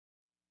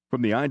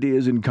From the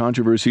Ideas and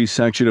Controversies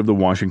section of the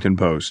Washington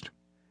Post.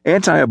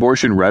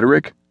 Anti-Abortion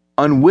Rhetoric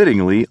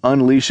Unwittingly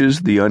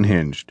Unleashes the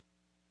Unhinged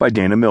by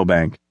Dana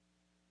Milbank.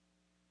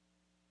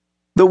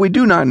 Though we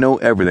do not know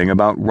everything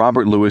about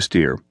Robert Louis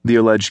Deere, the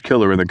alleged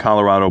killer in the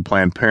Colorado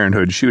Planned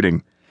Parenthood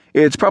shooting,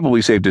 it's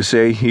probably safe to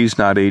say he's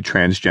not a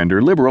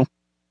transgender liberal.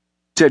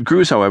 Ted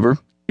Cruz, however,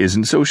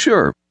 isn't so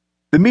sure.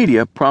 The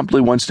media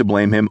promptly wants to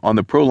blame him on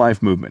the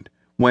pro-life movement,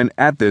 when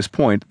at this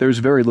point there's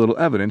very little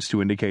evidence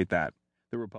to indicate that.